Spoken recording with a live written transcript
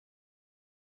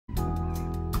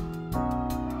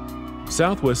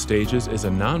Southwest Stages is a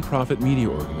nonprofit media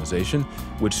organization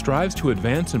which strives to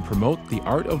advance and promote the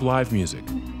art of live music,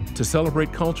 to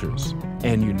celebrate cultures,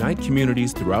 and unite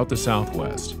communities throughout the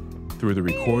Southwest through the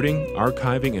recording,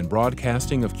 archiving, and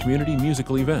broadcasting of community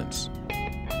musical events.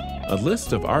 A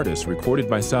list of artists recorded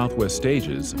by Southwest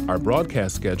Stages, our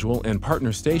broadcast schedule, and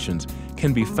partner stations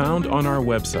can be found on our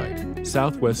website,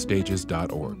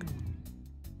 southweststages.org.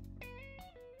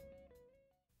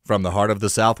 From the heart of the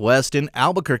Southwest in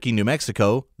Albuquerque, New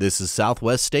Mexico, this is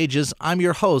Southwest Stages. I'm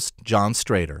your host, John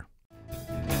Strader.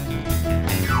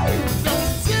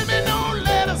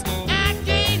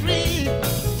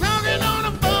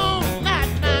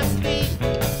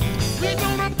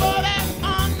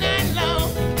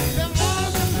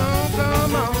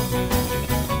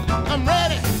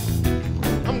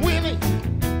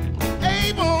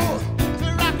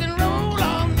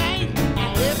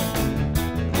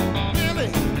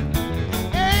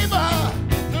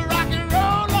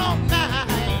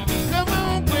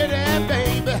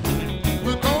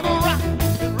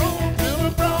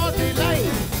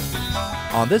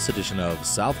 On this edition of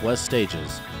Southwest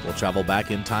Stages, we'll travel back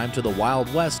in time to the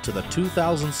Wild West to the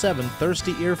 2007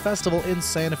 Thirsty Ear Festival in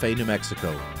Santa Fe, New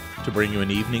Mexico, to bring you an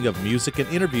evening of music and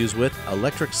interviews with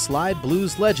electric slide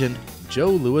blues legend Joe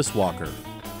Louis Walker.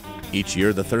 Each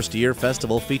year, the Thirsty Ear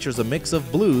Festival features a mix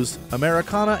of blues,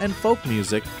 Americana, and folk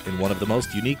music in one of the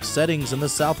most unique settings in the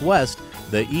Southwest,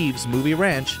 the Eves Movie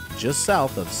Ranch, just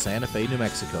south of Santa Fe, New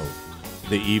Mexico.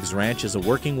 The Eves Ranch is a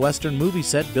working Western movie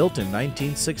set built in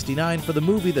 1969 for the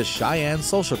movie The Cheyenne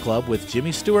Social Club with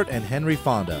Jimmy Stewart and Henry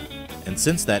Fonda. And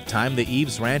since that time, the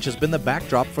Eves Ranch has been the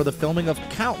backdrop for the filming of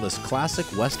countless classic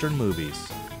Western movies.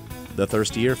 The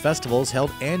Thirsty Ear Festival is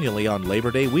held annually on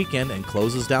Labor Day weekend and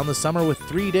closes down the summer with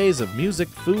 3 days of music,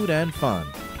 food, and fun.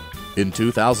 In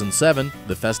 2007,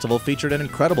 the festival featured an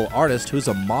incredible artist who's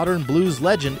a modern blues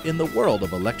legend in the world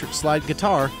of electric slide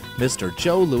guitar, Mr.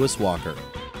 Joe Louis Walker.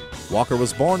 Walker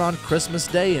was born on Christmas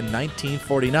Day in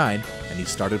 1949, and he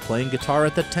started playing guitar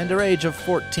at the tender age of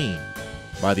 14.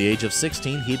 By the age of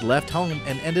 16, he'd left home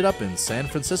and ended up in San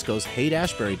Francisco's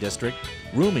Haight-Ashbury district,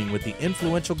 rooming with the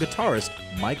influential guitarist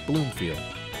Mike Bloomfield.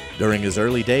 During his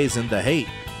early days in the Haight,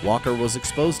 Walker was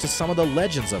exposed to some of the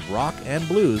legends of rock and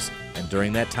blues, and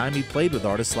during that time he played with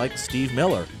artists like Steve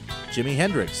Miller, Jimi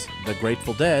Hendrix, The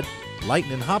Grateful Dead,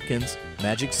 Lightnin' Hopkins,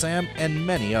 Magic Sam, and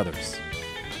many others.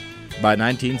 By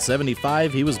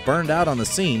 1975, he was burned out on the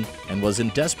scene and was in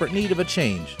desperate need of a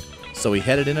change. So he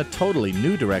headed in a totally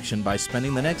new direction by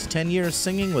spending the next 10 years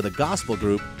singing with a gospel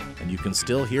group, and you can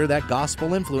still hear that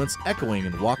gospel influence echoing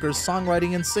in Walker's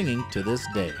songwriting and singing to this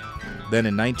day. Then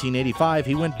in 1985,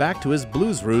 he went back to his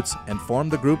blues roots and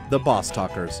formed the group The Boss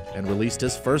Talkers and released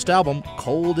his first album,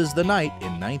 Cold is the Night,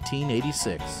 in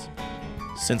 1986.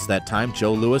 Since that time,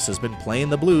 Joe Louis has been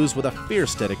playing the blues with a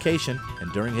fierce dedication,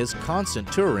 and during his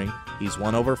constant touring, he's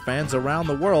won over fans around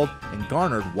the world and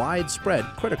garnered widespread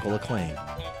critical acclaim.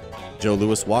 Joe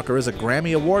Louis Walker is a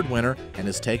Grammy Award winner and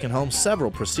has taken home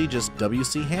several prestigious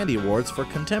W.C. Handy Awards for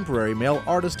Contemporary Male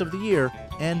Artist of the Year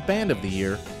and Band of the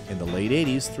Year in the late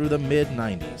 80s through the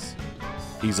mid-90s.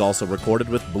 He's also recorded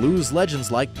with blues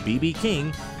legends like B.B.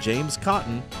 King, James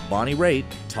Cotton, Bonnie Raitt,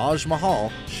 Taj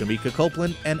Mahal, Shamika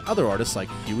Copeland, and other artists like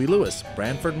Huey Lewis,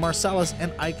 Branford Marsalis,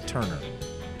 and Ike Turner.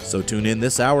 So tune in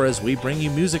this hour as we bring you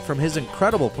music from his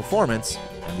incredible performance,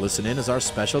 and listen in as our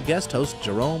special guest host,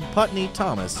 Jerome Putney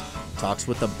Thomas, talks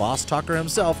with the Boss Talker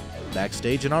himself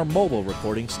backstage in our mobile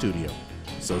recording studio.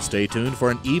 So stay tuned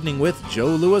for an evening with Joe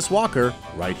Louis Walker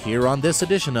right here on this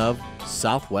edition of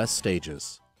Southwest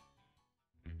Stages.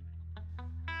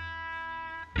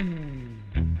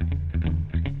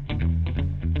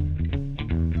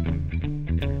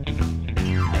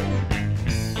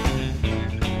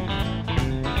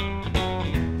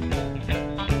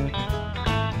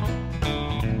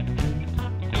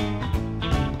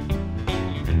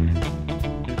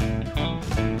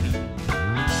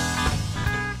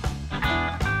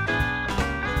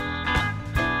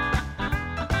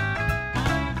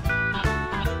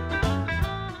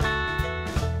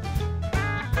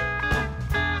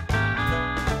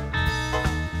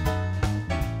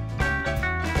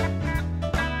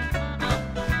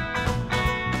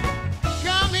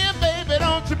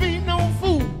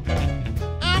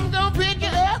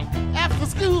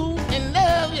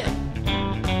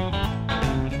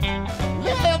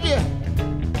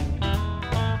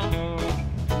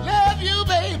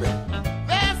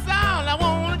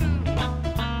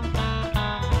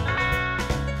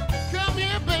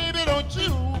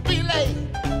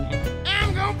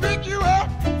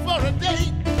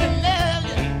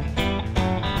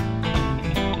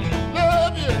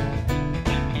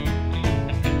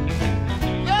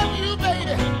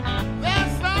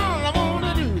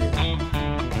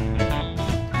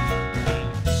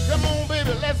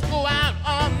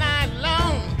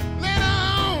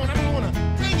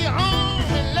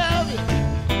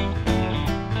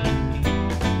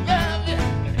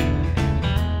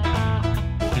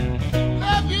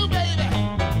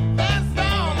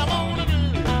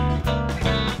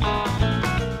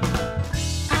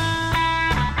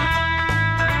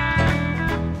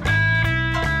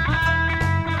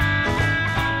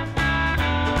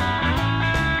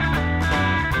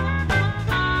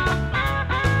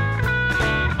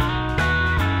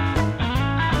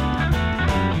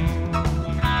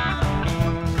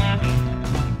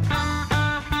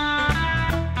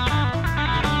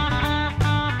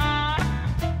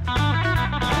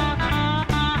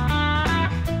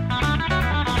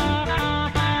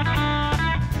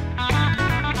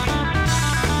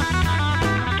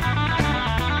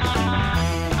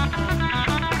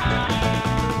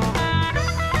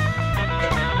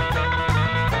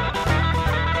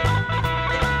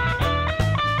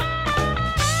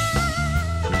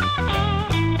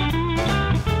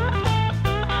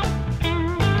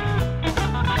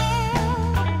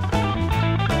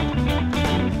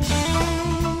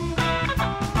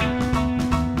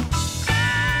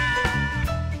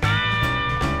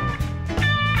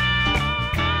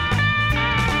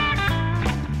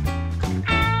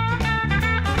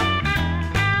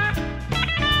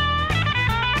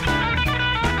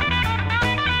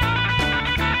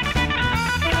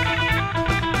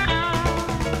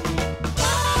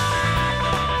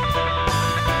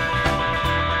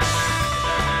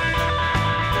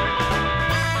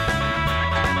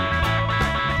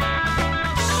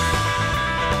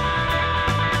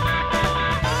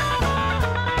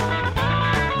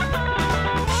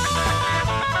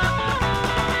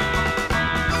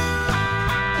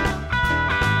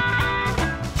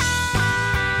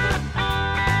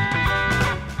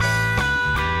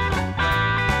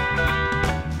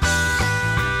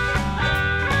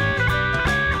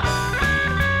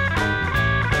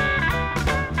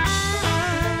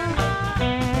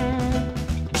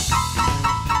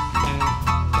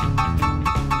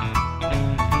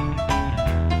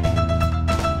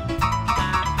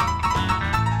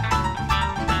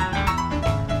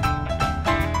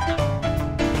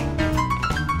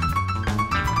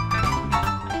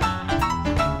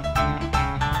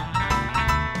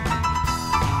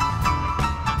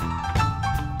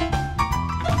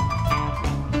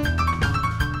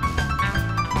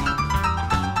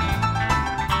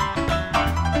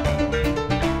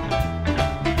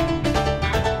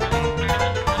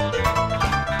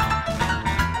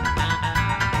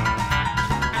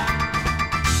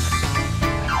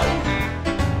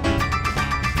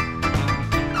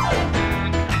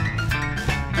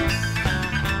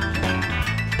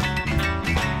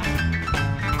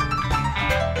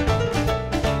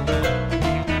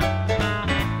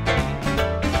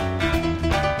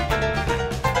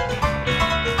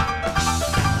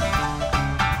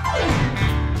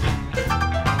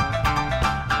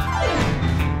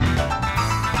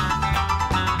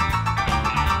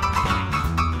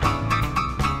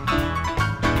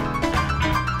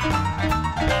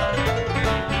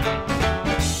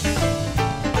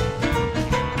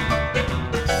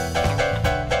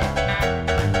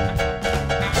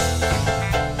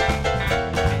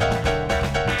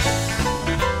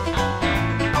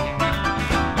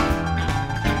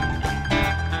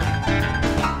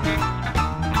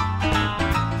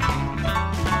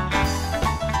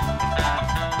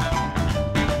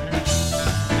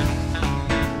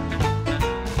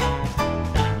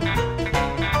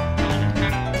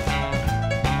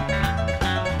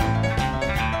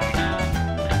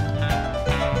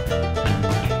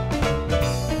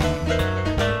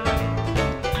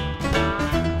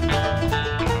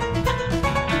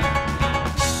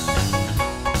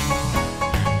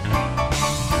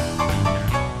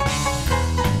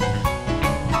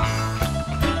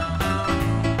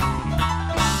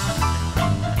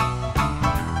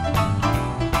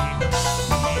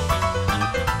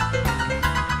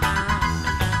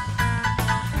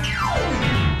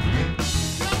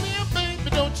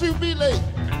 you be late.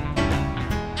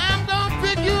 I'm gonna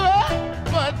pick you up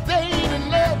for a date and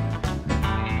love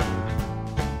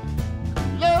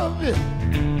you.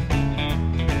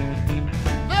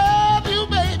 Love you,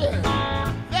 baby.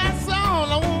 That's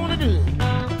all I wanna do.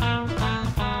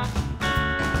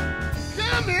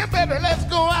 Come here, baby, let's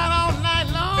go out all night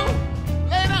long.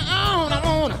 Later on, I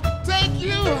wanna take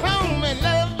you home and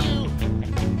love you.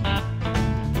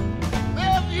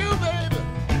 Love you, baby.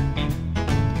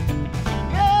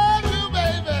 Love you,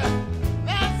 baby.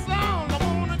 That's all I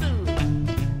wanna do.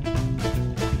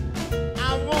 I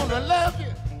wanna love you.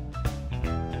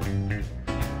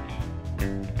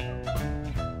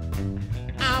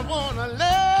 I wanna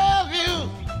love you.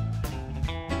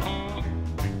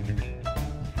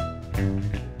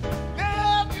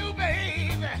 Love you,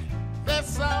 baby.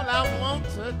 That's all I want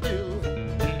to do.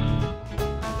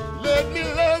 Let me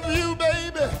love you,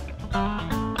 baby.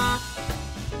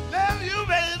 Love you,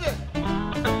 baby.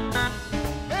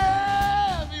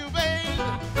 Love you, baby.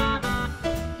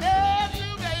 Love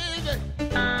you, baby.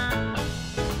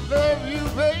 Love you,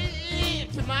 baby.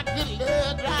 To my good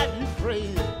love drive you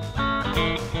crazy.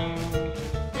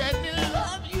 Let me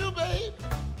love you, baby.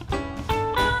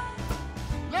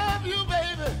 Love you,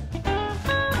 baby.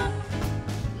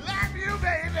 Love you,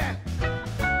 baby.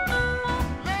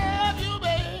 Love you,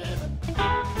 baby.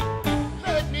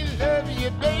 Let me love you,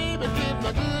 baby. Give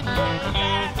my good love.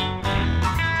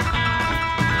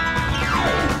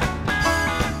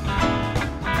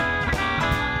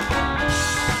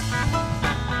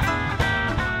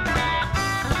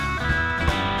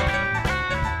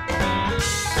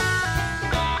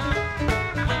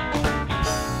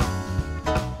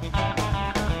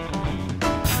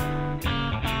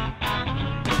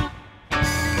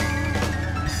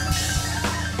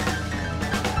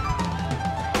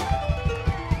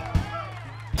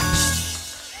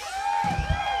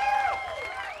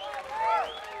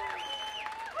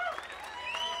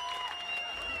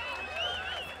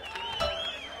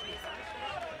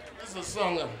 This is a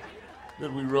song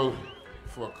that we wrote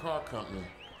for a car company.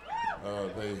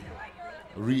 They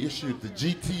reissued the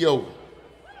GTO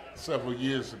several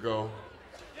years ago,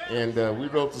 and we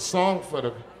wrote the song for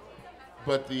them.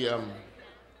 But the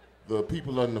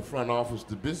people in the front office,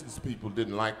 the business people,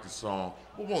 didn't like the song.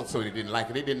 Well, won't say they didn't like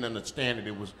it. They didn't understand it.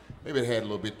 It was maybe it had a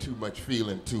little bit too much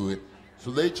feeling to it.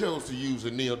 So they chose to use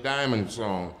a Neil Diamond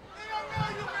song.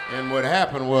 And what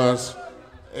happened was,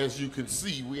 as you can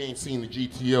see, we ain't seen the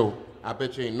GTO. I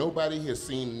bet you ain't nobody here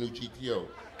seen the new GTO,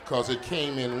 because it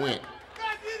came and went.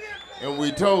 And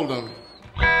we told them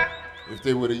if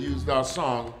they would have used our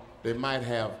song, they might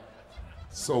have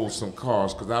sold some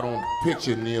cars, because I don't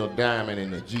picture Neil Diamond in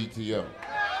the GTO.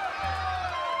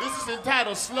 This is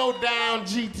entitled Slow Down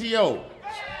GTO.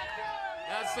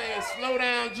 I say slow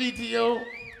down GTO.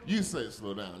 You say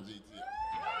slow down GTO.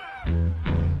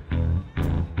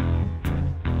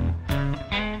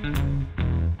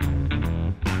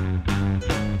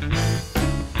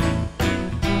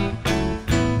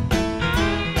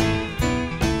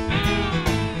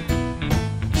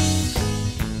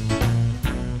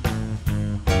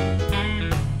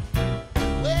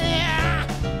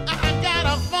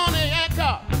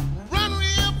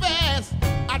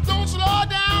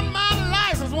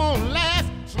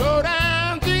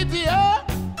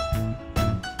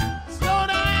 Slow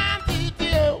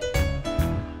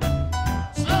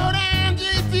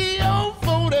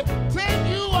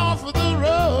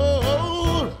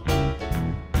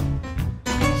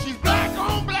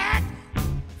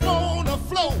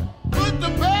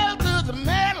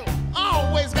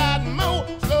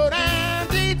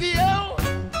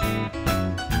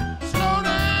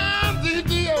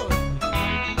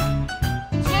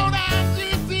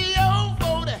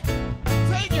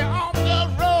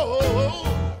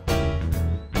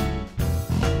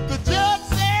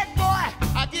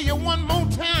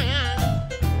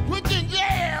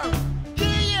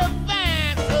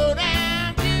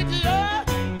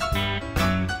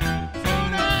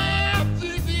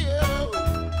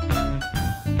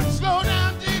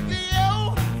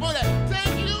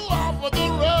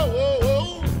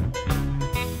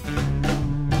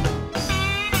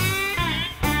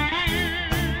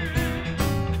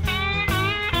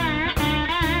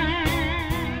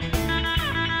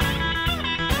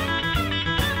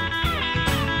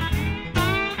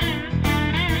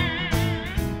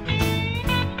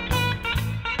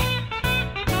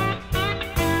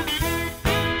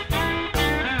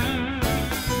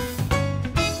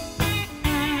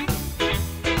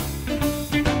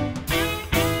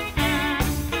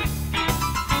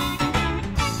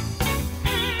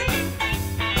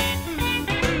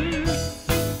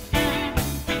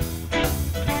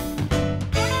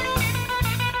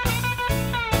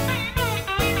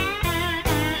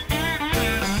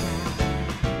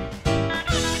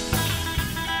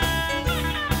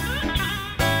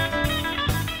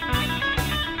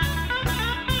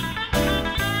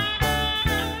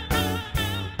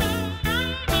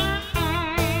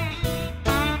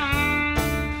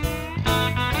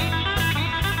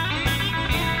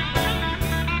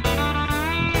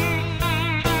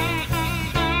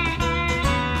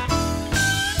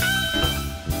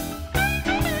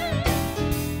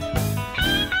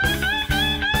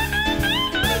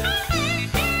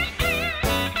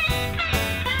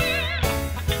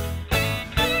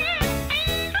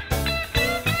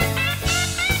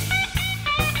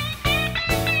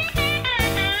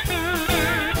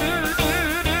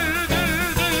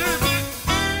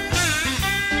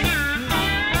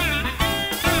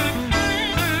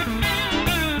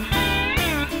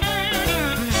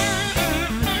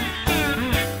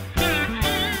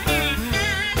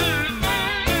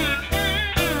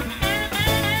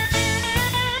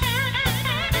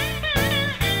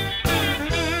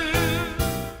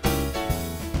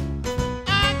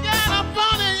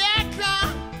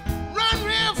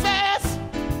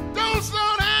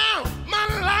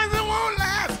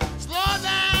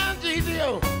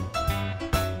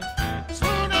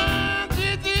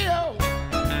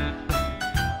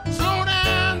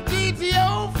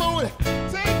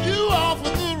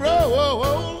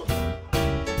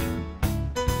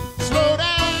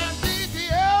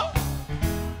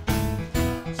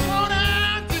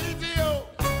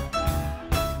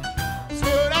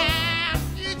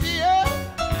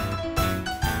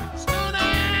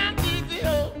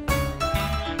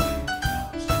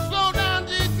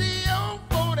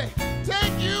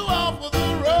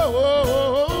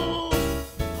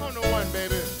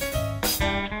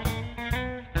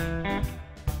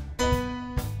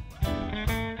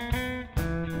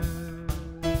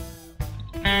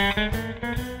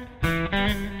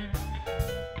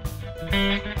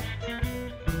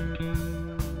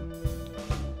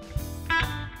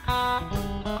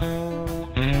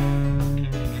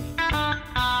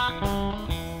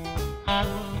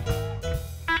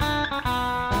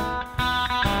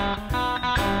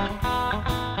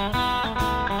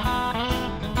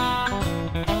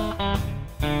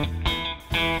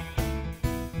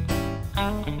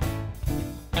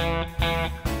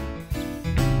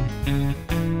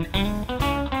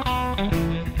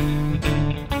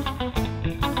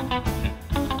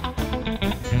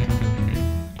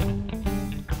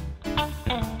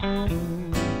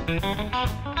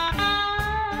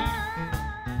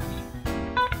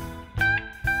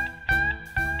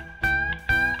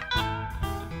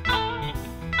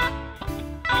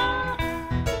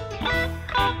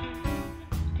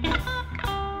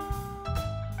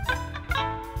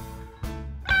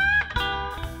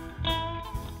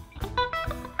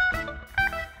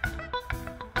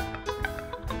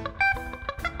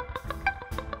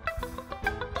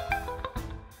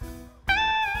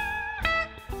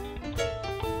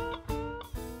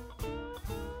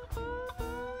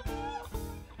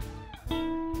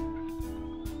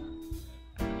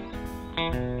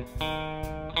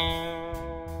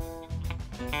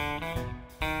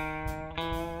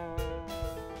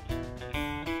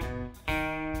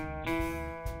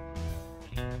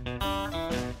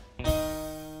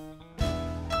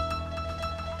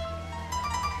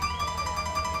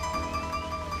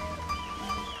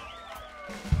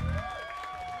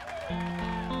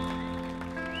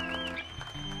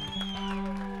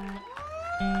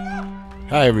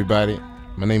Hi, everybody.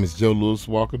 My name is Joe Louis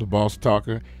Walker, the Boss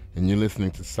Talker, and you're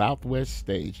listening to Southwest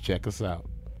Stage. Check us out.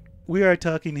 We are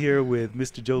talking here with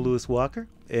Mr. Joe Louis Walker,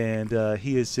 and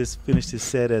he has just finished his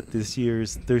set at this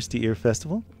year's Thirsty Ear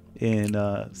Festival in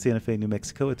Santa Fe, New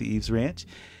Mexico at the Eves Ranch.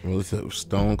 Well, it's a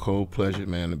stone cold pleasure,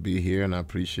 man, to be here, and I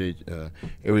appreciate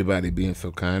everybody being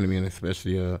so kind to me, and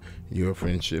especially your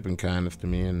friendship and kindness to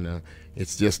me. And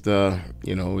it's just,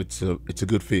 it's a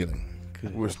good feeling.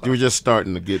 We're just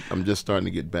starting to get. I'm just starting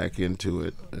to get back into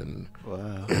it, and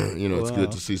wow. It's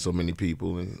good to see so many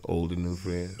people and old and new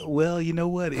friends. Well, you know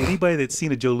what? Anybody that's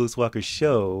seen a Joe Louis Walker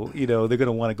show, they're going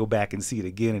to want to go back and see it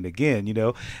again and again.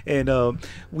 And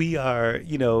we are,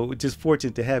 just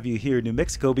fortunate to have you here in New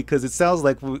Mexico, because it sounds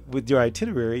like with your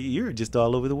itinerary, you're just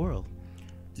all over the world.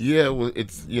 Yeah, well,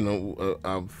 it's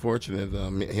I'm fortunate.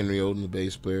 Henry Oden, the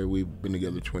bass player, we've been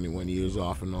together 21 years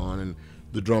off and on, and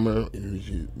the drummer,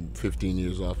 15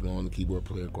 years off and on. The keyboard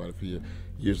player, quite a few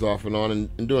years off and on.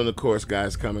 And during the course,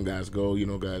 guys come and guys go.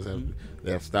 Guys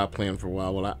have stopped playing for a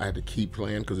while. Well, I had to keep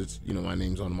playing because it's my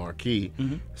name's on the marquee.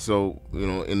 Mm-hmm. So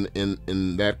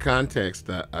in that context,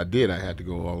 I had to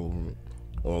go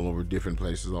all over different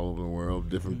places, all over the world,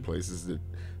 different places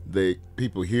that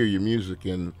people hear your music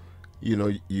and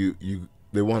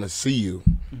they want to see you,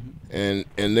 and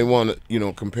they want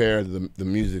to compare the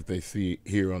music they see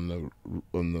here on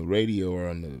the radio or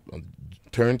on the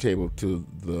turntable to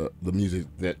the music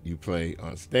that you play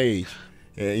on stage,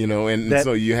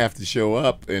 so you have to show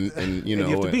up and you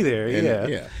have to be there.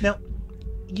 Yeah. Now,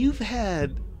 you've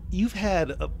had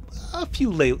a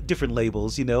few different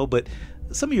labels, but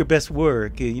some of your best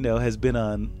work, has been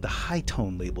on the High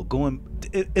Tone label, going,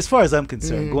 as far as I'm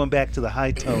concerned, going back to the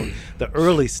High Tone, the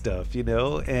early stuff,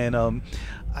 and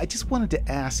I just wanted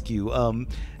to ask you,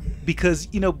 because,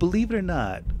 believe it or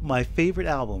not, my favorite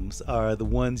albums are the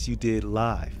ones you did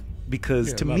live,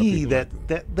 because to me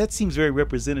that seems very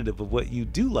representative of what you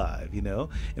do live, and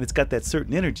it's got that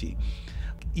certain energy.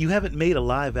 You haven't made a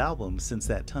live album since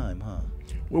that time, huh?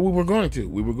 Well, we were going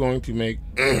to make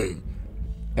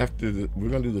we're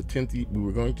going to do the 10th. We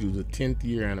were going to do the 10th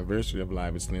year anniversary of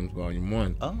Live at Slim's Volume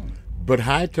 1. Oh. But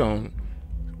High Tone,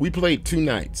 we played 2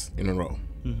 nights in a row.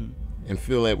 Mm-hmm. And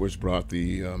Phil Edwards brought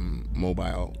the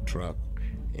mobile truck,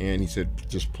 and he said,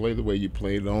 just play the way you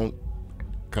play. Don't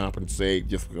compensate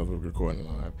just because we're recording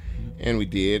live. Mm-hmm. And we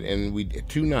did, and we did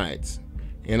 2 nights.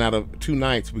 And out of 2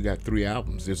 nights, we got 3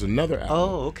 albums. There's another album.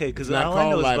 Oh, okay, because all I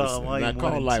know is about Volume 1 and 2. Not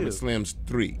called Live at Slim's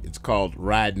 3. It's called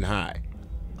Riding High.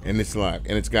 And it's live,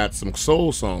 and it's got some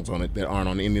soul songs on it that aren't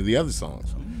on any of the other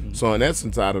songs. Mm. So in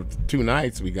essence, out of 2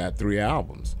 nights, we got 3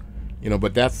 albums.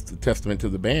 But that's a testament to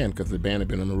the band, because the band had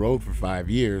been on the road for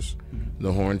 5 years. Mm-hmm.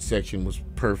 The horn section was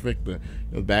perfect. The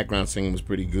background singing was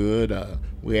pretty good.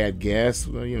 We had guests,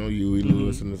 Huey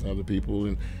Lewis and other people,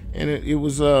 and it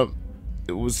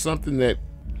was something that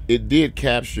it did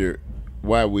capture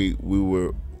why we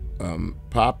were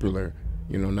popular.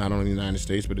 Not only in the United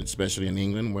States, but especially in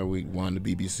England, where we won the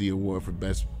BBC Award for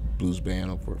Best Blues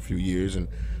Band for a few years, and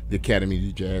the Academy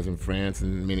de Jazz in France,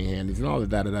 and many handies, and all the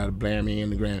Blammy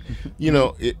and the Grand.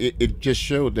 It just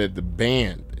showed that the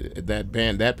band,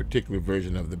 that particular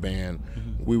version of the band,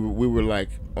 we were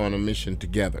like on a mission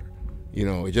together.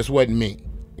 It just wasn't me.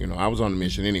 I was on a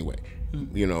mission anyway.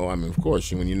 Of course,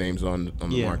 when your name's on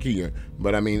the marquee,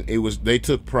 but they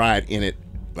took pride in it.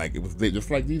 Like, it was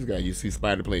just like these guys. You see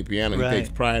Spider play piano, he takes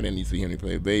pride in it. You see Henry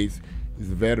play bass.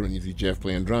 He's a veteran. You see Jeff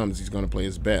playing drums. He's going to play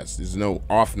his best. There's no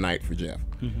off night for Jeff.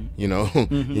 Mm-hmm.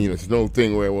 It's no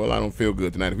thing where, I don't feel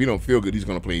good tonight. If he don't feel good, he's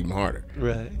going to play even harder.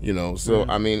 Right. So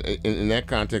in that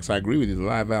context, I agree with you. The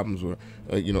live albums were,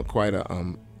 quite a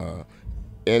and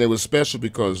it was special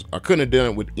because I couldn't have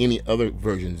done it with any other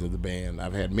versions of the band.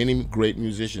 I've had many great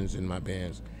musicians in my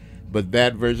bands, but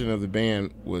that version of the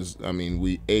band was,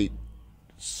 we ate,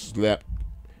 slept,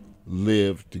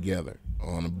 lived together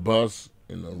on a bus,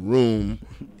 in a room,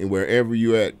 and wherever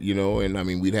you at,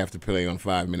 and we'd have to play on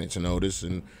 5 minutes notice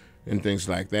and things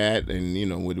like that,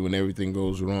 and when everything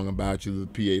goes wrong about you, the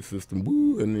PA system,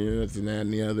 woo, and this and that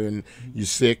and the other, and you're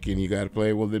sick and you got to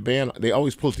play. Well, the band, they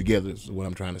always pull together is what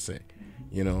I'm trying to say.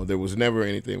 You know, there was never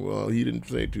anything, well, he didn't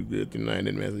play too good tonight.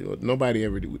 Nobody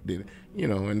ever did it. You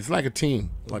know, and it's like a team,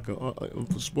 like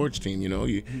a sports team, you know.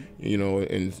 You know,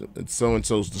 and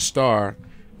so-and-so's the star,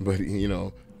 but, you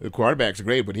know, the quarterback's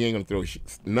great, but he ain't going to throw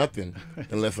nothing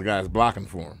unless the guy's blocking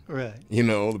for him. Right. You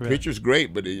know, the pitcher's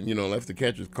great, but, you know, unless the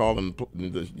catcher's calling,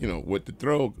 you know, what to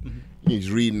throw,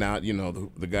 he's reading out, you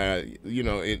know, the guy, you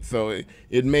know.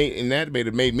 It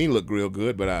made me look real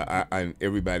good, but I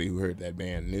everybody who heard that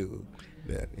band knew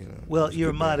that, you know. Well,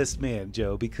 you're a modest man,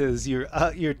 Joe, because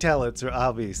your talents are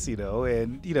obvious, you know,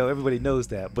 and, you know, everybody knows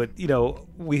that. But, you know,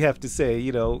 we have to say,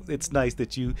 you know, it's nice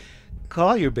that you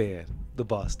call your band the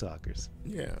Boss Talkers.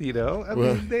 Yeah. You know, I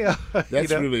mean, they are. That's, you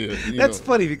know, really that's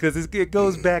funny because it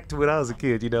goes back to when I was a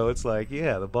kid, you know. It's like,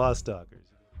 yeah, the Boss Talkers.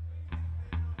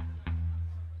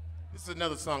 This is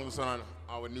another song that's on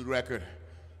our new record.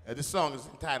 This song is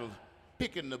entitled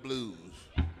Picking the Blues.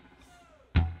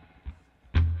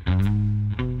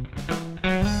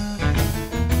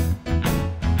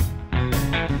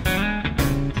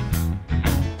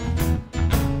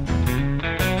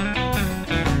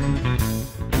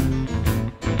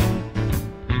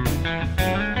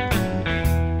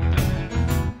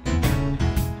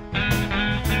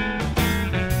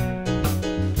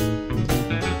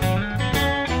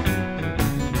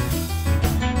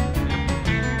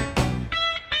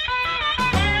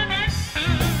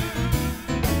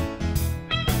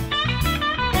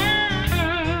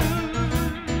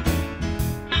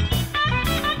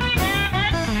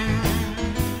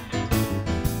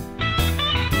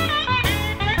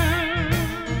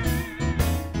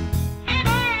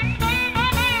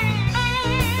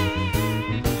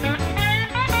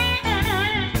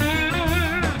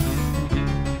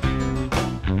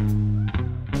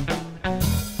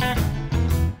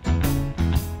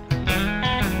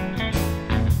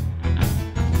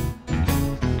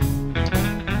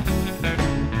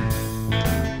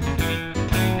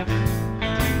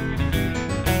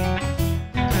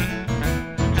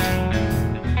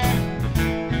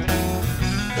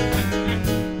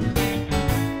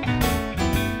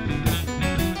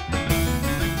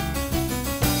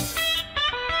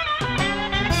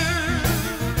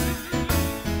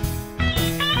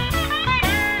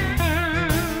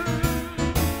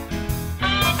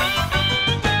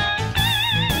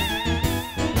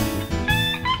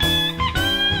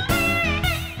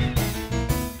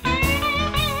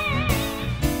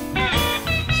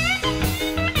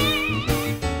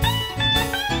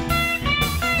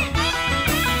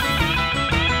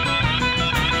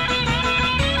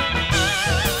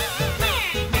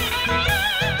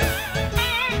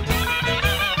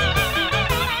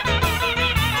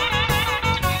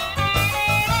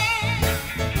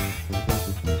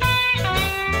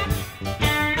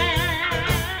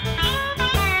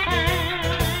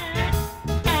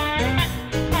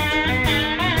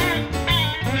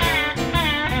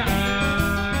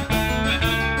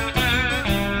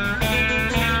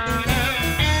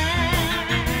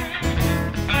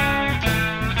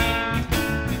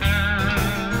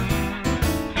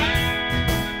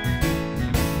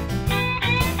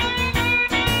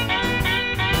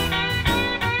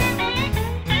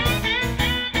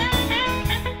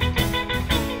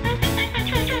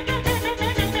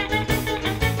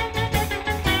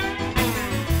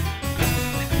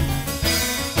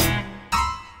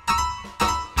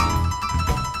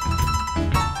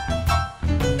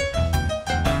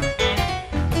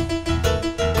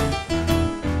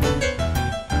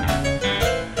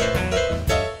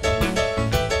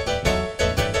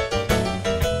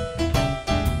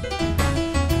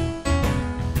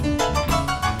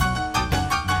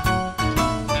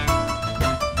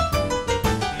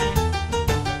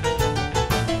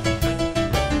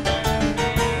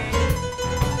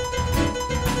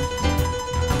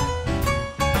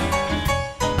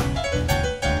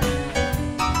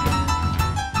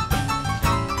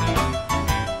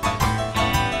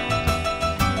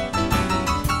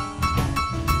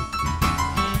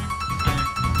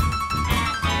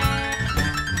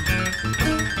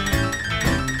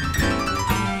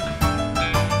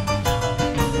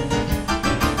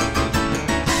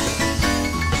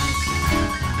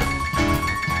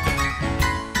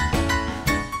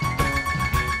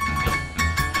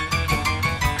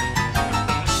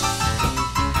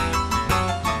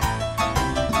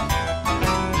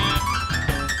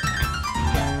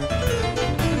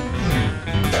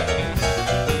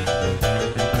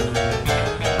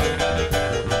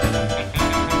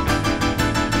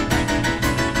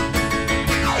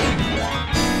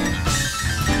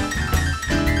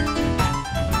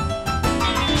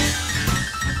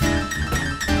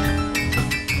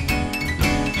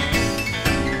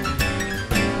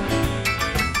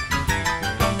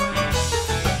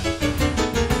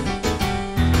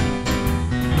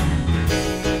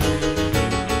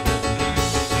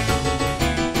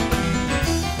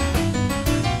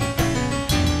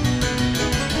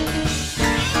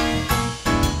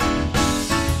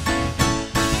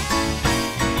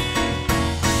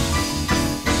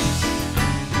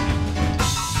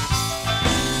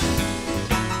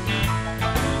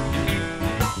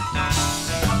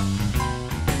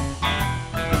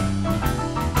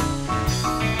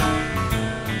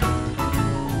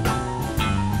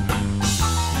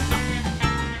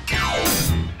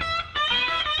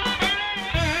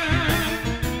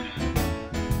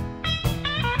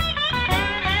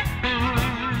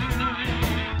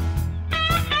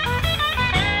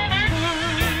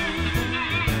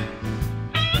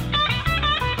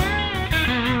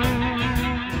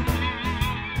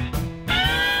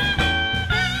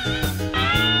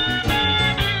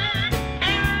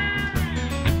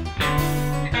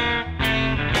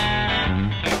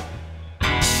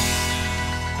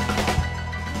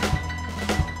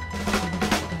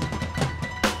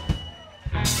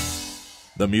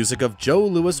 The music of Joe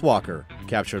Louis Walker,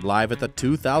 captured live at the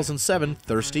 2007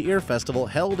 Thirsty Ear Festival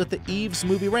held at the Eves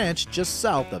Movie Ranch just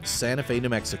south of Santa Fe, New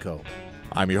Mexico.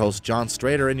 I'm your host, John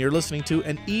Strader, and you're listening to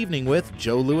An Evening with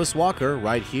Joe Louis Walker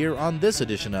right here on this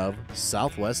edition of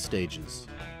Southwest Stages.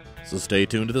 So stay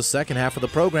tuned to the second half of the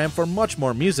program for much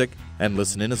more music, and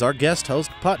listen in as our guest host,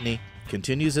 Putney,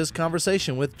 continues his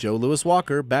conversation with Joe Louis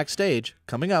Walker backstage,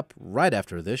 coming up right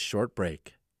after this short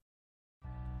break.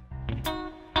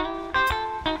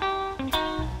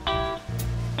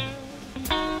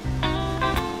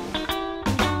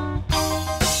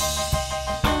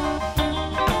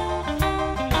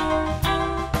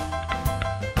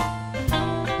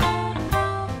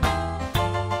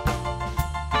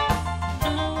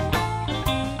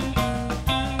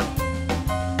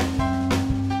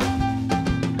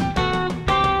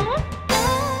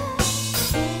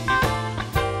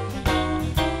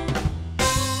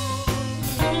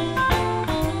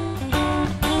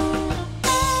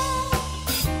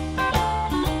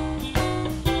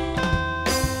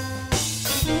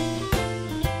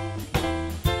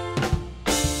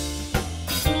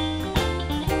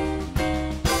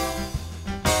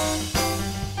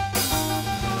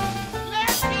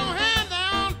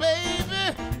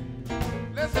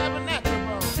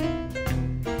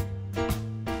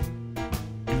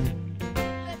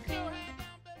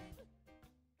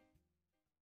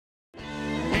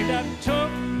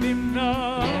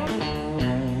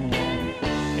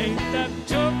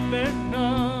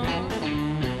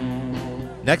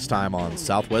 Next time on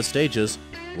Southwest Stages,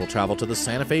 we'll travel to the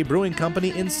Santa Fe Brewing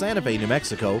Company in Santa Fe, New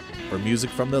Mexico for music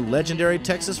from the legendary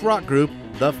Texas rock group,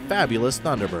 the Fabulous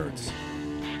Thunderbirds.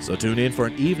 So tune in for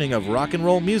an evening of rock and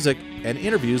roll music and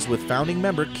interviews with founding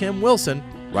member Kim Wilson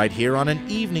right here on An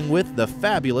Evening with the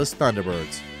Fabulous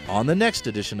Thunderbirds on the next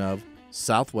edition of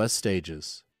Southwest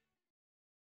Stages.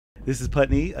 This is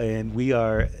Putney, and we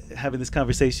are having this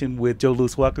conversation with Joe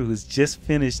Louis Walker, who's just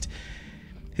finished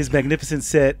his magnificent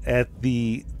set at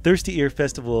the Thirsty Ear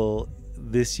Festival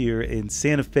this year in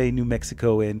Santa Fe, New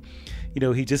Mexico. And, you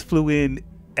know, he just flew in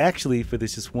actually for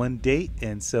this just one date.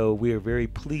 And so we are very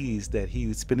pleased that he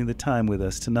was spending the time with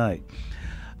us tonight.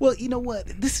 Well, you know what?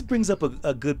 This brings up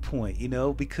a good point, you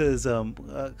know, because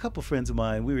a couple friends of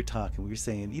mine, we were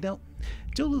saying, you know,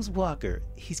 Joe Louis Walker,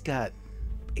 he's got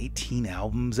 18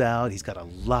 albums out. He's got a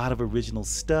lot of original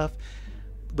stuff.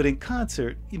 But in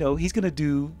concert, you know, he's going to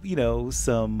do, you know,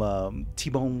 some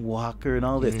T-Bone Walker and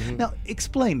all this. Mm-hmm. Now,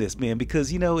 explain this, man,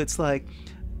 because, you know, it's like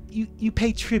you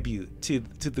pay tribute to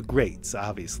the greats,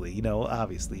 obviously. You know,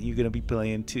 obviously, you're going to be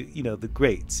playing to, you know, the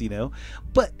greats, you know.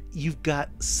 But you've got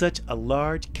such a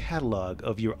large catalog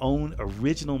of your own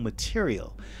original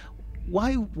material.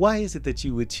 Why is it that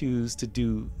you would choose to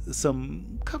do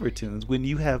some cover tunes when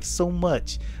you have so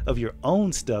much of your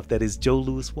own stuff that is Joe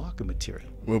Louis Walker material?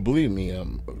 Well, believe me,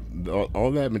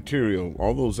 all that material,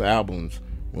 all those albums,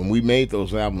 when we made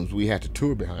those albums, we had to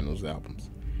tour behind those albums.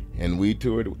 And we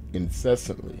toured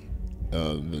incessantly.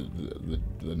 The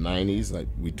 90s, like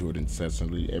we toured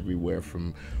incessantly everywhere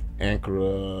from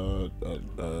Ankara,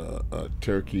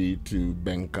 Turkey to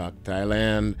Bangkok,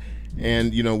 Thailand.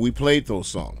 And, you know, we played those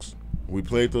songs. We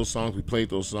played those songs.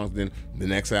 Then the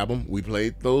next album, we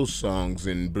played those songs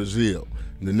in Brazil.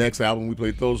 The next album, we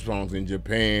played those songs in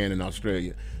Japan and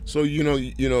Australia. So, you know,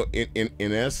 in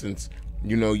essence,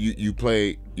 you know, you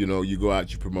play, you know, you go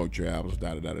out, you promote your albums,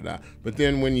 But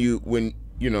then when you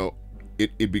know,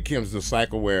 it becomes the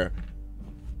cycle where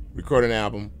record an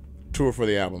album, tour for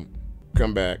the album,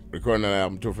 come back, record another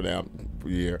album, tour for the album for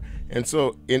a year. And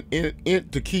so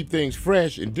to keep things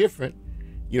fresh and different,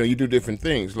 you know, you do different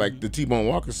things. Like the T-Bone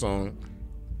Walker song,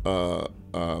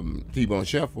 T-Bone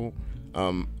Shuffle.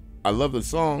 I love the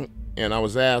song, and I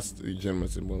was asked, the gentleman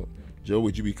said, well, Joe,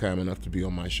 would you be kind enough to be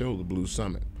on my show, The Blues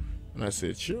Summit? And I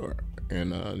said, sure.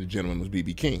 And the gentleman was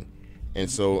B.B. King. And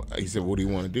so he said, what do you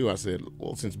want to do? I said,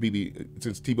 well, since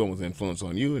T-Bone was an influence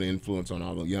on you and an influence on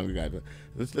all the younger guys,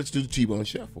 let's do the T-Bone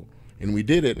Shuffle. And we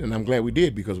did it, and I'm glad we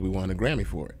did because we won a Grammy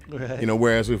for it. Right. You know,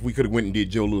 whereas if we could have went and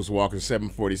did Joe Louis Walker's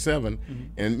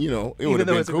 747, and, you know, it would have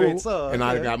been cool, song, and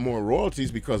I'd have got more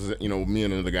royalties because, you know, me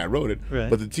and another guy wrote it. Right.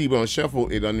 But the T-Bone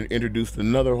Shuffle, it introduced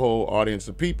another whole audience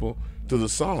of people to the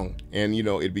song, and, you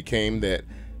know, it became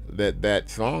that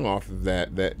song off of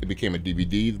that it became a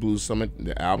DVD, The Blues Summit,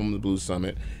 the album, The Blues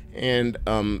Summit, and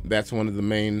that's one of the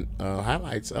main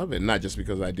highlights of it. Not just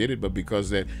because I did it, but because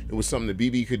that it was something that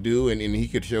BB could do, and he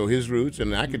could show his roots,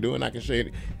 and I could do it, and I can show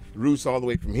roots all the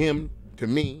way from him to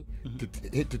me,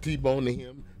 to T-Bone to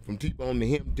him, from T-Bone to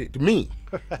him to me,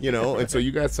 you know. And so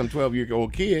you got some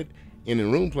 12-year-old kid, in the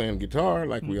room playing guitar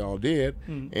like we all did,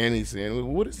 and he's saying, well,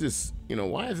 what is this? You know,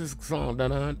 why is this song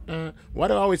dun-dun-dun? Why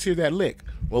do I always hear that lick?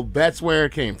 Well, that's where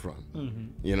it came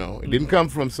from. You know, it didn't come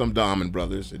from some Diamond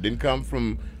Brothers. It didn't come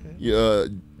from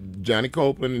Johnny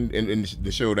Copeland and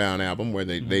the Showdown album where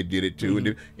they did it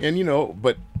too, and you know,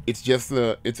 but it's just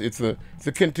it's a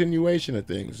continuation of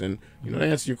things, and you know, to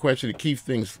answer your question, it keeps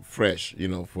things fresh, you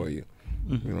know, for you.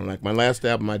 You know, like my last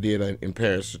album I did in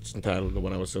Paris, it's entitled, the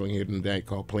one I was selling here tonight,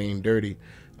 called Plain Dirty.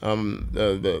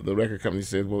 The record company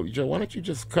said, well, Joe, why don't you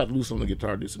just cut loose on the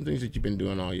guitar, do some things that you've been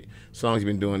doing, all your songs you've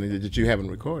been doing that you haven't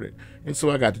recorded. And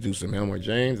so I got to do some Elmore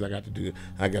James, I got to do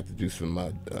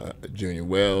some Junior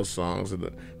Wells songs.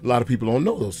 A lot of people don't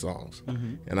know those songs.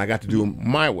 And I got to do them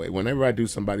my way. Whenever I do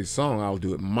somebody's song, I'll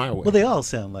do it my way. Well, they all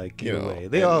sound like your way.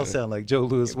 They all sound like Joe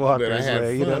Louis Walker's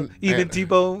way. You know, even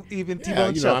T-Bone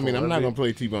Shuffle. You know, I mean, I'm not gonna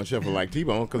play T-Bone Shuffle like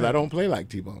T-Bone because I don't play like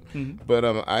T-Bone. But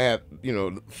I had, you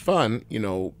know, fun, you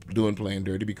know, doing Plain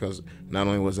Dirty, because not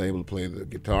only was I able to play the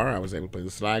guitar, I was able to play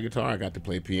the slide guitar, I got to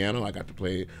play piano, I got to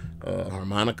play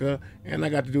harmonica, and I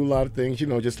got to do a lot of things, you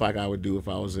know, just like I would do if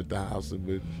I was at the house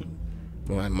with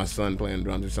my son playing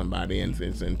drums with somebody and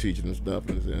teaching them stuff,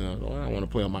 and I want to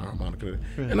play on my harmonica,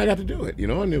 and I got to do it, you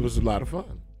know, and it was a lot of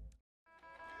fun.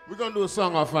 We're gonna do a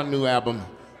song off our new album.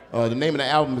 The name of the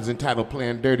album is entitled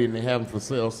Plain Dirty, and they have them for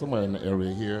sale somewhere in the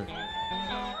area here.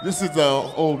 This is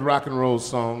an old rock and roll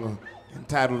song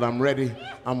entitled I'm Ready,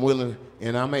 I'm Willing,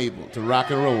 and I'm Able to Rock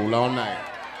and Roll All Night.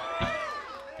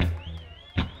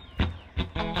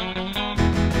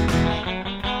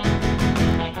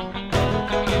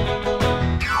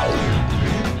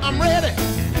 I'm ready,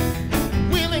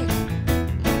 willing,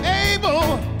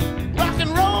 able, rock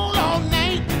and roll all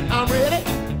night. I'm ready,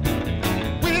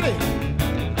 willing,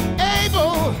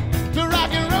 able to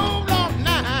rock and roll all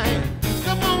night.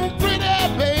 Come on, pretty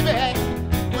baby,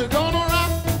 we're gonna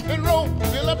rock and roll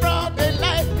till the broad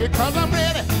daylight, because I'm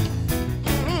ready.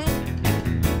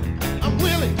 I'm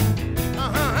willing.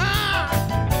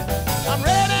 I'm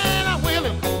ready and I'm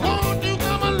willing. Won't you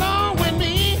come along with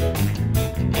me?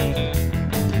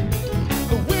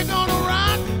 We're gonna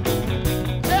rock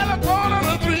till a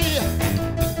 2:45.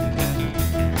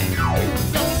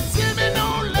 Don't send me no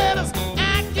letters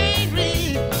I can't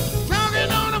read.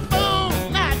 Talking on the phone,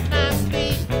 not my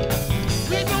speed.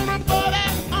 We're gonna pour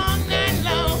that all night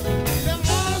long. Come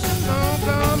on, come on,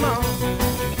 come on.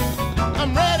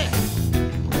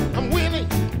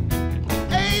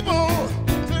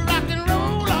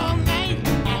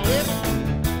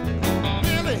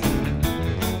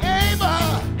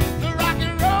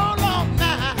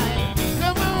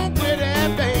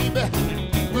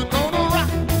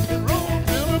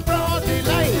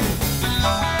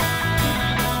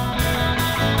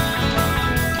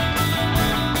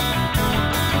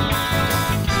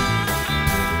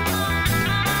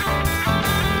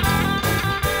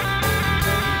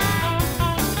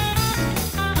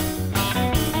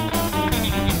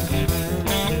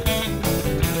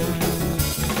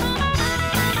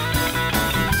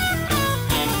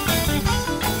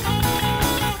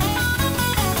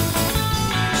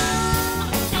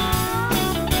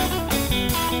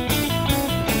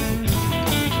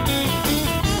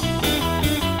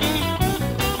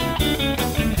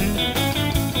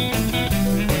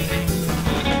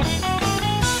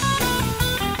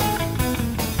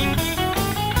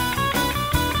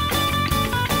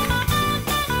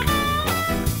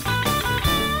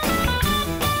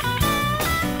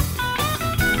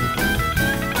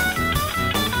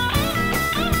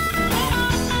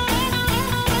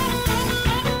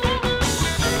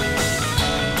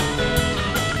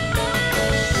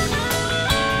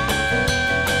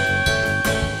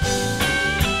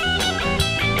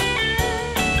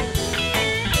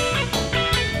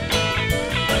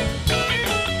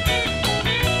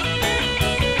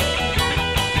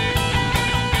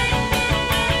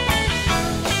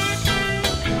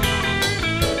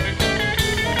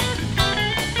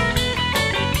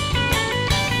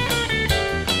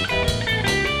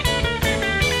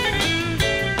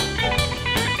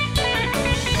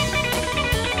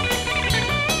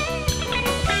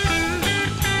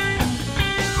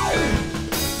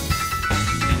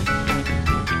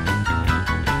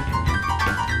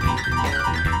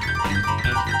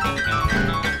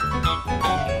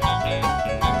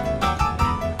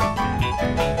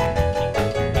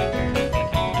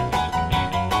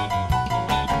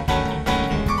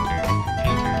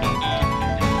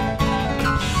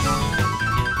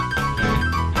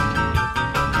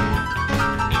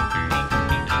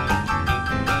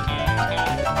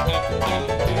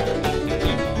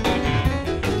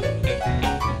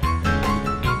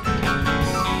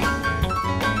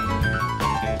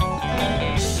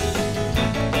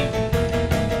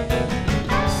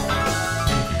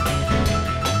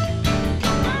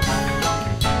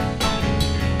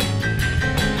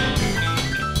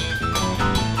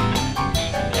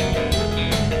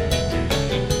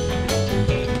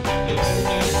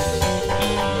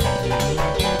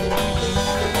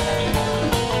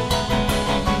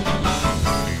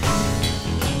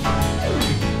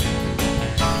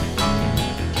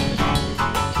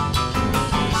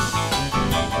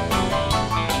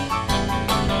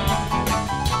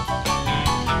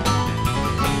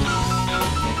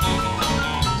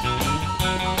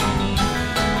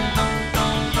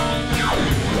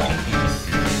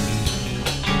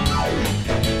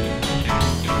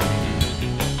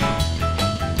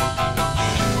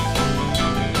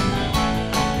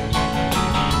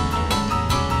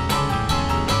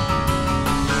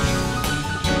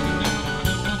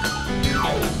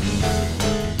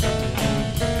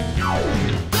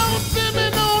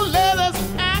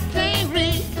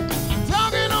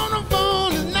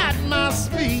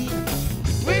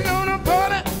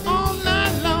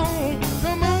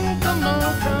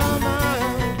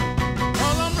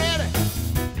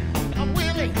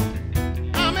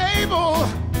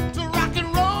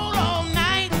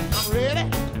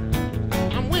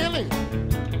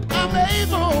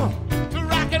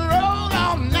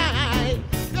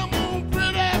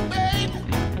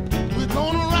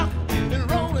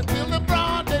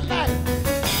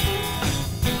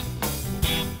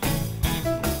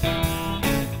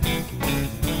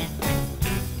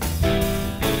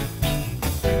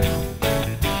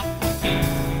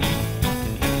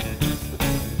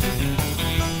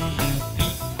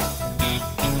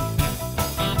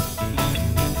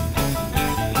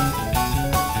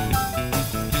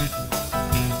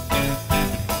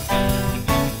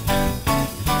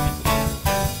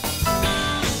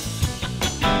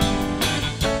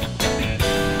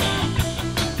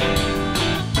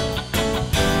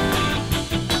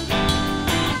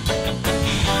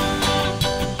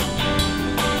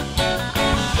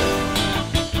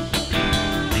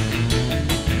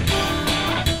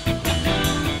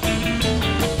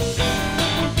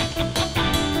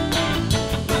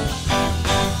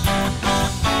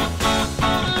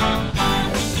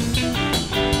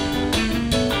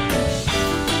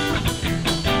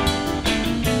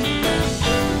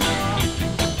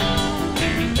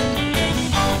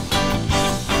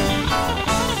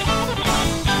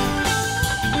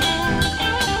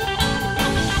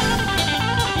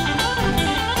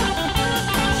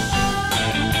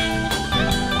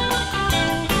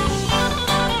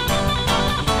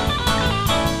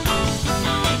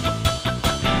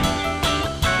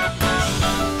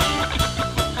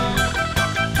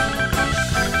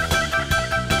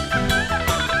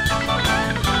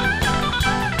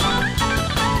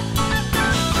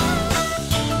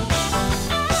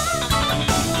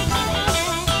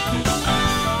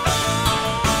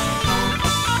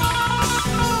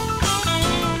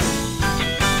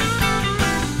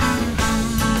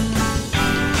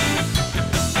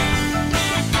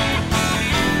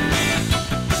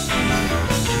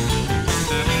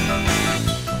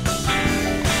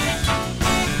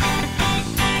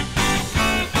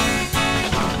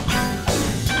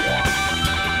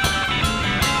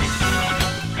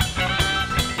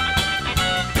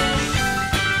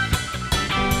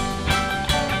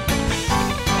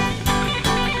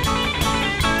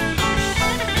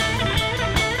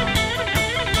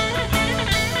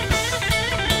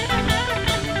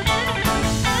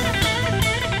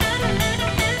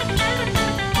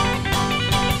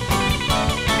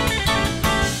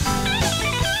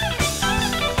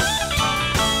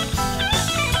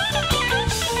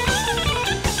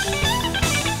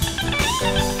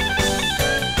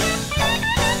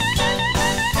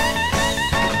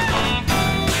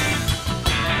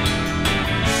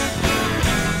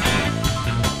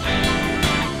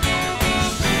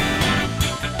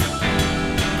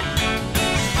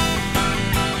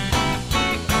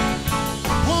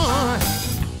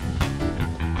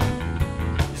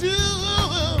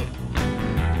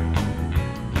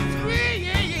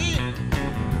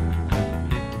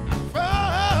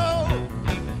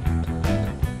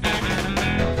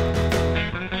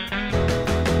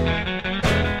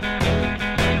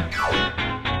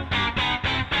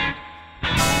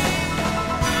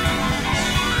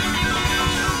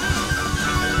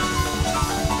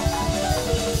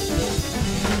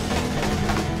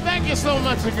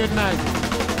 It's a good night.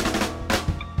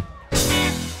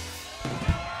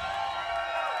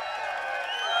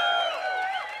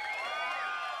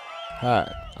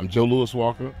 Hi, I'm Joe Louis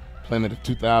Walker, playing at the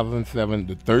 2007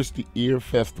 The Thirsty Ear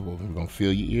Festival. We're going to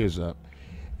fill your ears up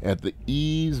at the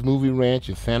Eves Movie Ranch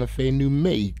in Santa Fe, New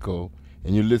Mexico,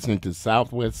 and you're listening to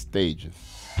Southwest Stages.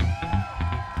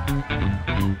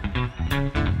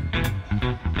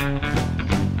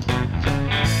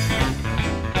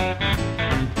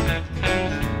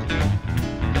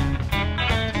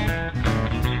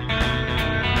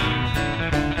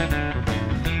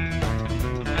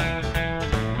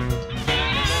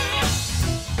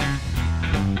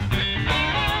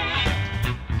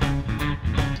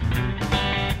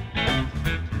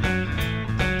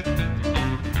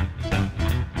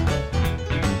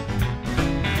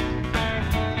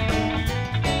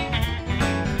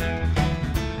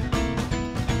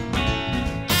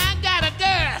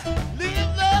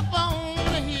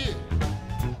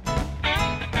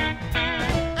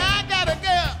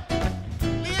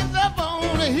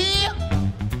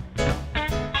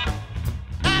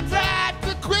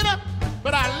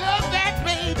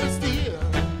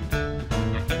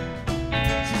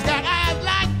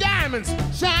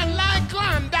 Shine like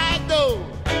Klondike gold.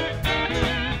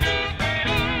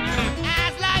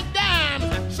 Eyes like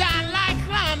diamonds, shine like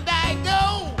Klondike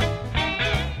gold.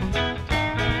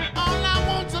 All I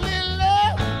want's a little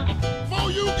love before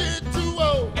you get too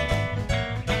old.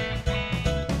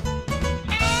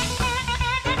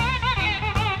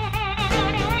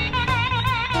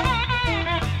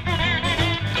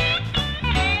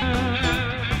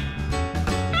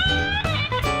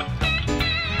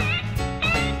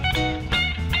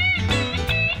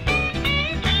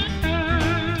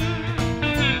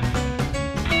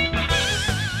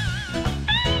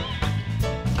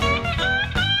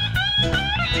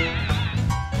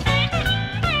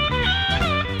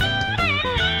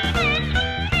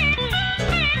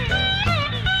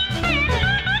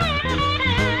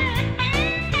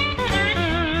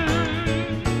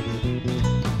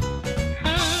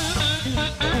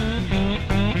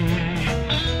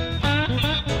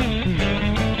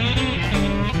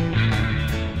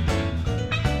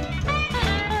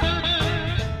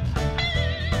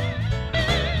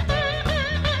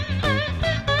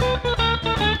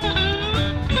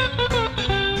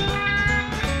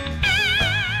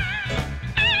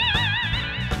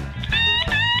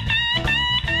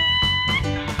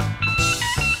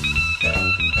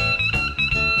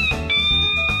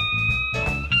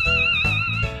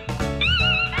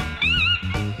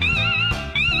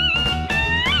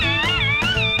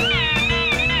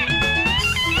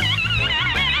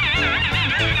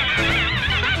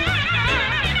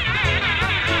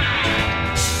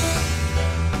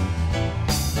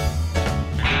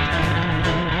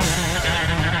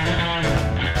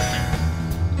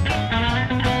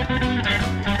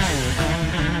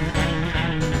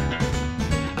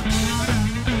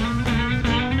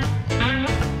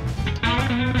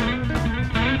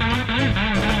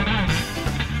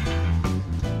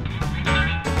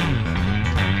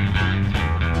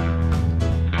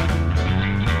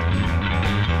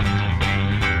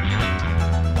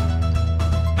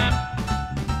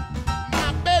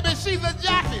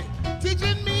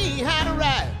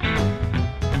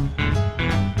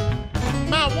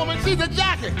 She's a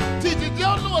jockey, teaching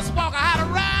Joe Louis Walker how to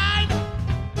ride.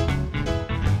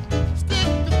 Stick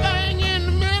the thing in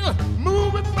the middle,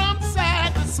 move it from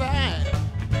side to side.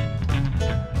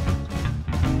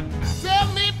 Tell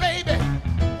me, baby,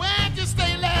 where'd you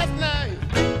stay last night?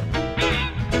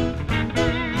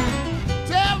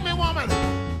 Tell me, woman,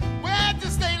 where'd you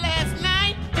stay last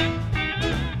night?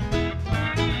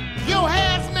 Your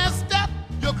hair's messed up,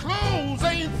 your clothes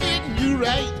ain't fitting you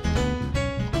right.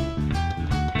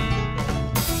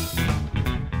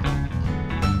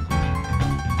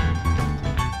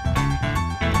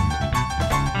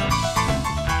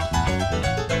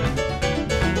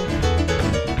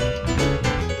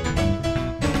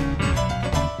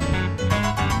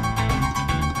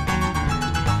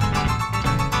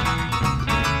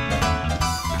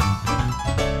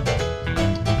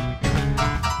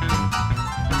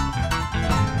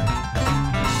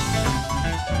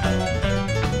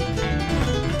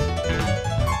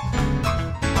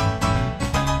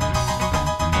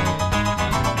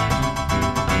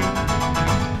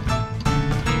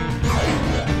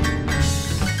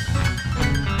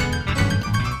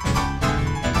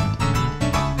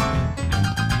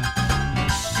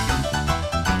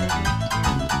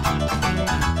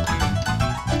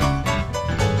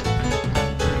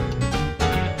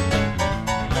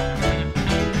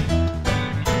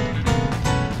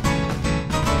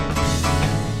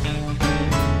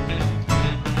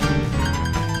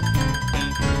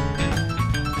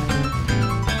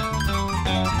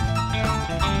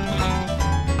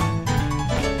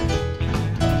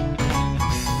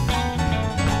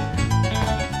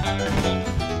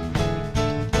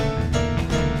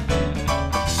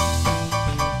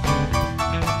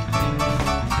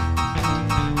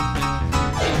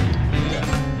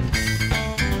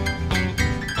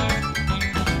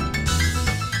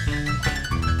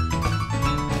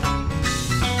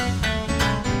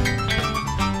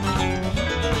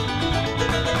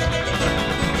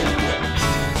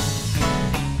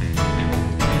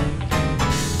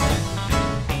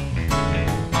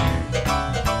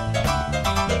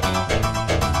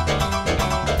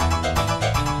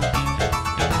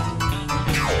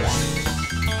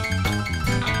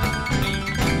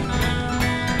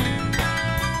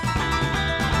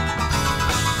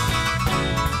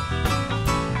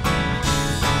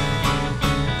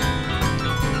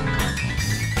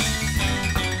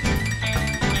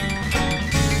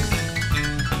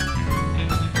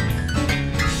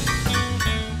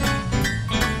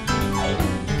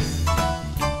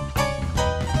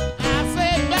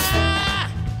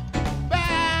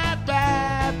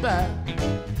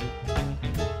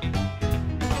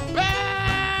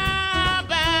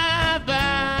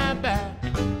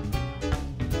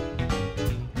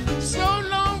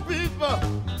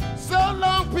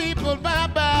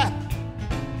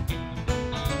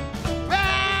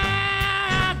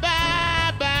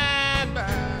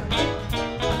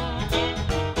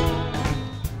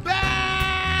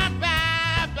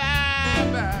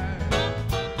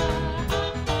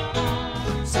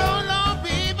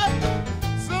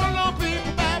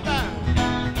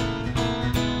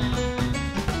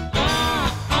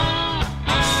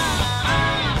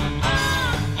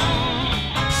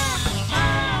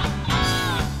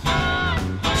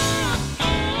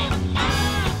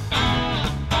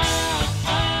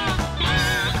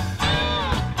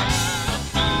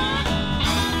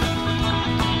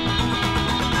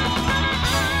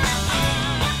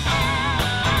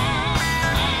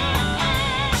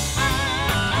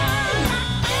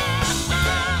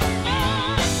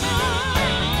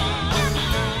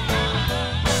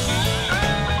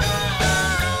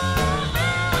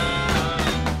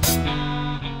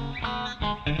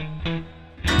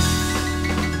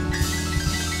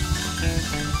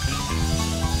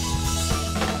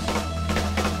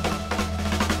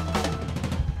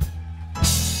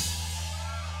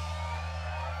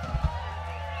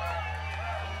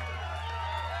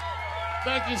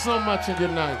 Thank you so much and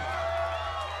good night.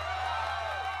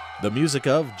 The music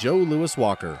of Joe Louis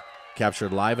Walker,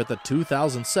 captured live at the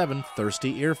 2007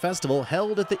 Thirsty Ear Festival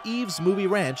held at the Eves Movie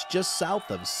Ranch just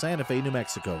south of Santa Fe, New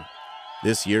Mexico.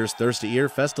 This year's Thirsty Ear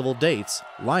Festival dates,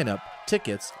 lineup,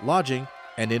 tickets, lodging,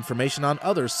 and information on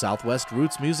other Southwest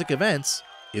Roots music events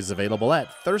is available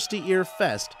at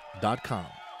thirstyearfest.com.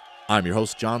 I'm your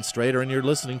host, John Strader, and you're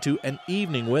listening to An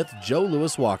Evening with Joe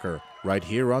Louis Walker, right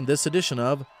here on this edition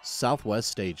of Southwest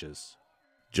Stages.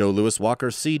 Joe Louis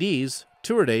Walker's CDs,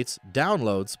 tour dates,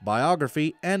 downloads,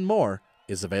 biography, and more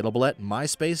is available at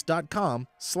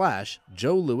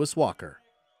myspace.com/Joe Louis Walker.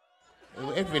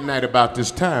 Every night about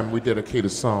this time, we dedicate a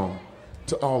song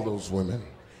to all those women.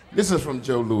 This is from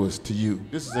Joe Louis to you.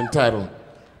 This is entitled,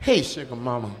 Hey Sugar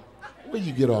Mama, where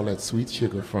you get all that sweet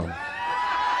sugar from?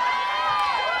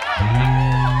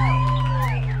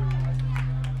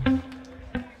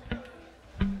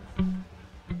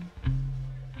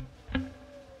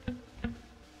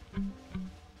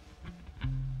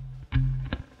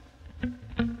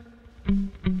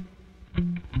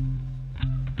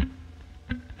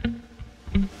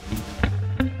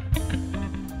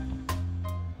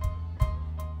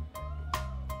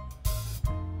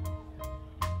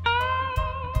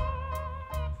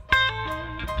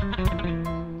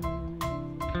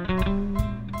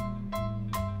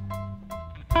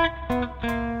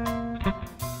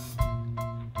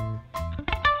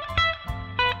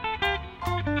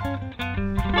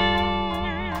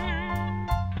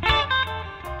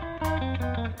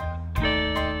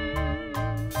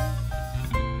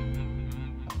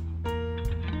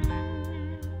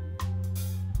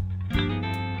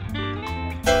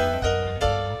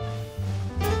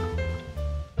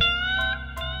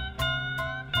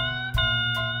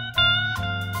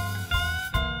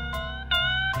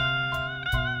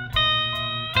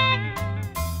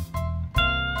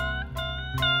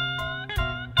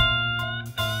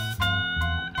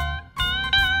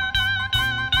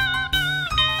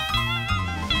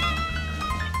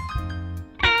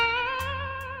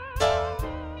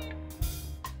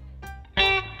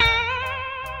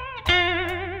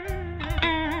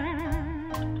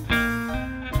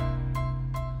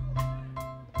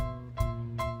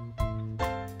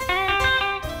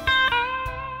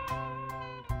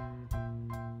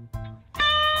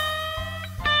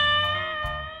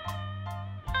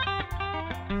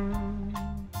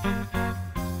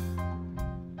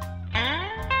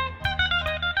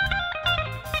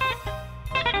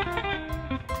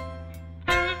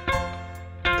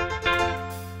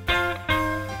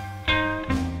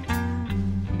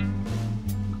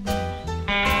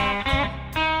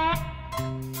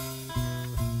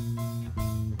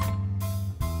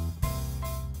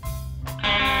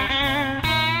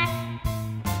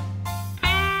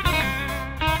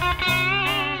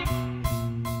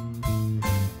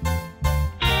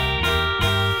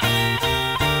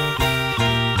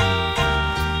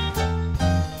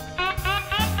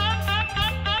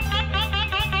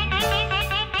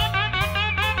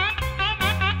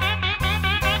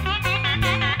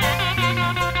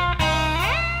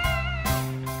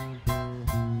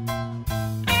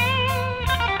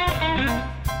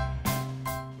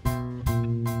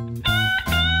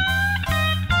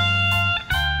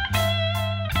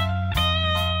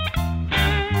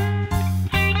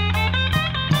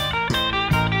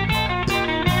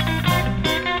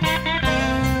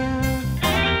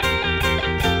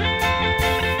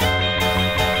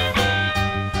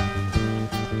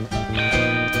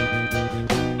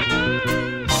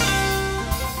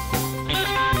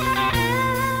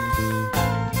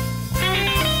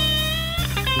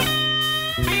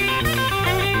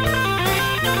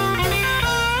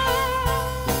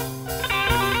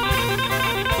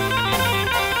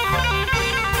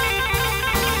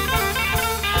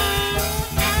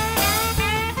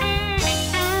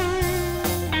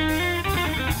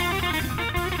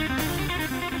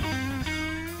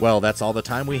 Well, that's all the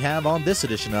time we have on this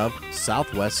edition of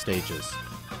Southwest Stages.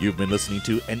 You've been listening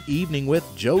to An Evening with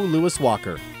Joe Louis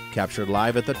Walker, captured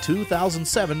live at the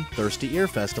 2007 Thirsty Ear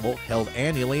Festival held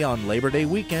annually on Labor Day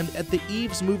weekend at the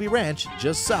Eves Movie Ranch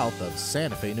just south of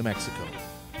Santa Fe, New Mexico.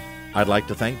 I'd like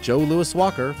to thank Joe Louis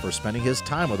Walker for spending his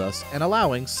time with us and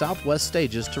allowing Southwest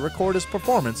Stages to record his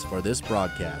performance for this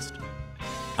broadcast.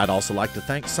 I'd also like to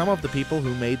thank some of the people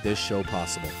who made this show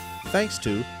possible. Thanks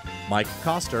to Mike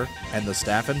Koster and the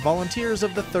staff and volunteers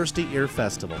of the Thirsty Ear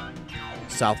Festival,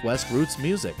 Southwest Roots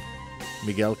Music,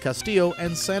 Miguel Castillo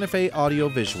and Santa Fe Audio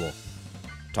Visual,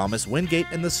 Thomas Wingate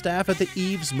and the staff at the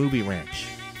Eves Movie Ranch.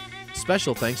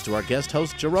 Special thanks to our guest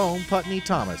host Jerome Putney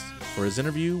Thomas for his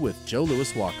interview with Joe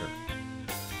Louis Walker.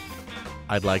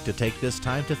 I'd like to take this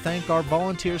time to thank our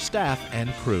volunteer staff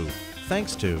and crew.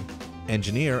 Thanks to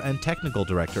Engineer and Technical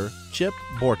Director Chip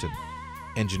Borton,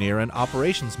 Engineer and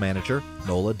Operations Manager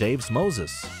Nola Daves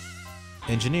Moses,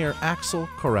 Engineer Axel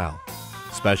Corral.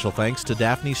 Special thanks to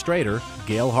Daphne Strader,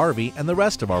 Gail Harvey, and the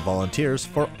rest of our volunteers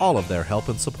for all of their help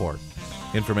and support.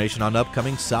 Information on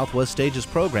upcoming Southwest Stages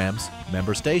programs,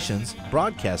 member stations,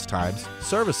 broadcast times,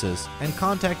 services, and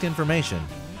contact information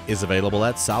is available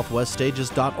at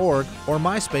southweststages.org or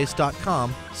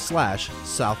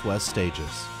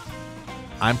myspace.com/southweststages.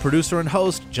 I'm producer and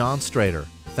host John Strader.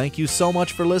 Thank you so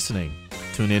much for listening.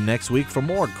 Tune in next week for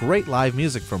more great live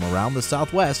music from around the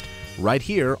Southwest right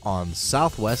here on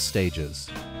Southwest Stages.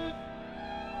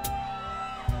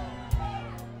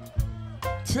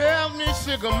 Tell me,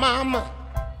 sugar mama,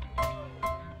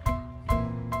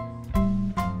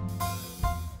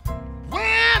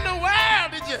 where in the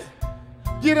world did you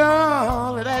get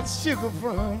all of that sugar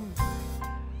from?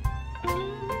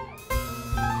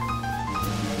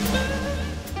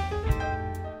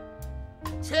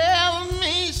 Tell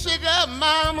me, sugar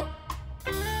mama,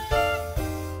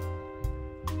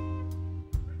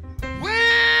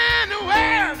 where in the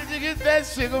world did you get that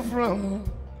sugar from?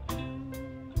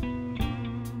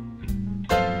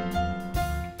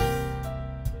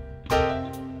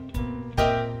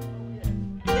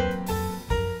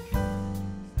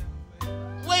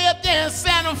 Way up there in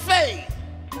Santa Fe.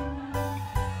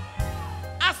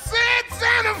 I said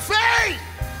Santa Fe.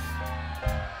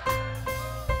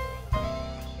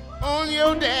 On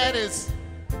your daddy's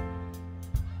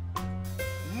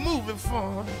movie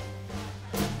farm.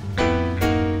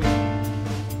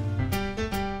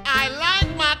 I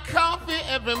like my coffee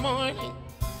every morning.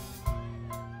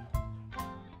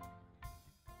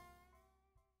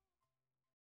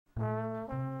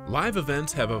 Live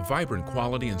events have a vibrant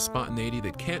quality and spontaneity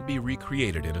that can't be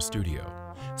recreated in a studio.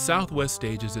 Southwest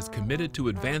Stages is committed to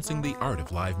advancing the art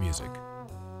of live music.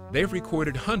 They've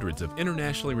recorded hundreds of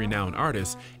internationally renowned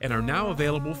artists and are now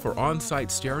available for on-site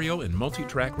stereo and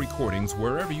multi-track recordings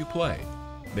wherever you play.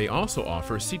 They also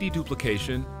offer CD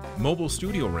duplication, mobile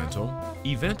studio rental,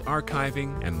 event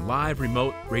archiving, and live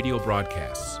remote radio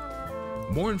broadcasts.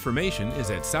 More information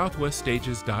is at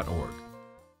southweststages.org.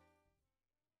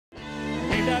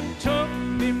 Ain't that tough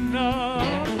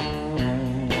enough?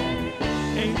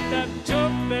 Ain't that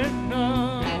tough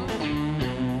enough?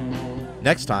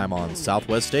 Next time on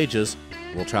Southwest Stages,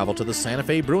 we'll travel to the Santa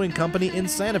Fe Brewing Company in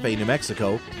Santa Fe, New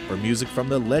Mexico for music from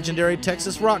the legendary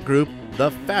Texas rock group, the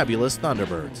Fabulous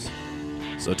Thunderbirds.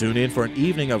 So tune in for an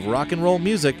evening of rock and roll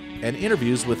music and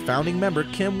interviews with founding member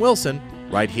Kim Wilson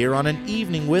right here on An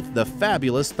Evening with the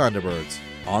Fabulous Thunderbirds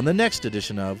on the next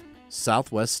edition of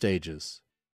Southwest Stages.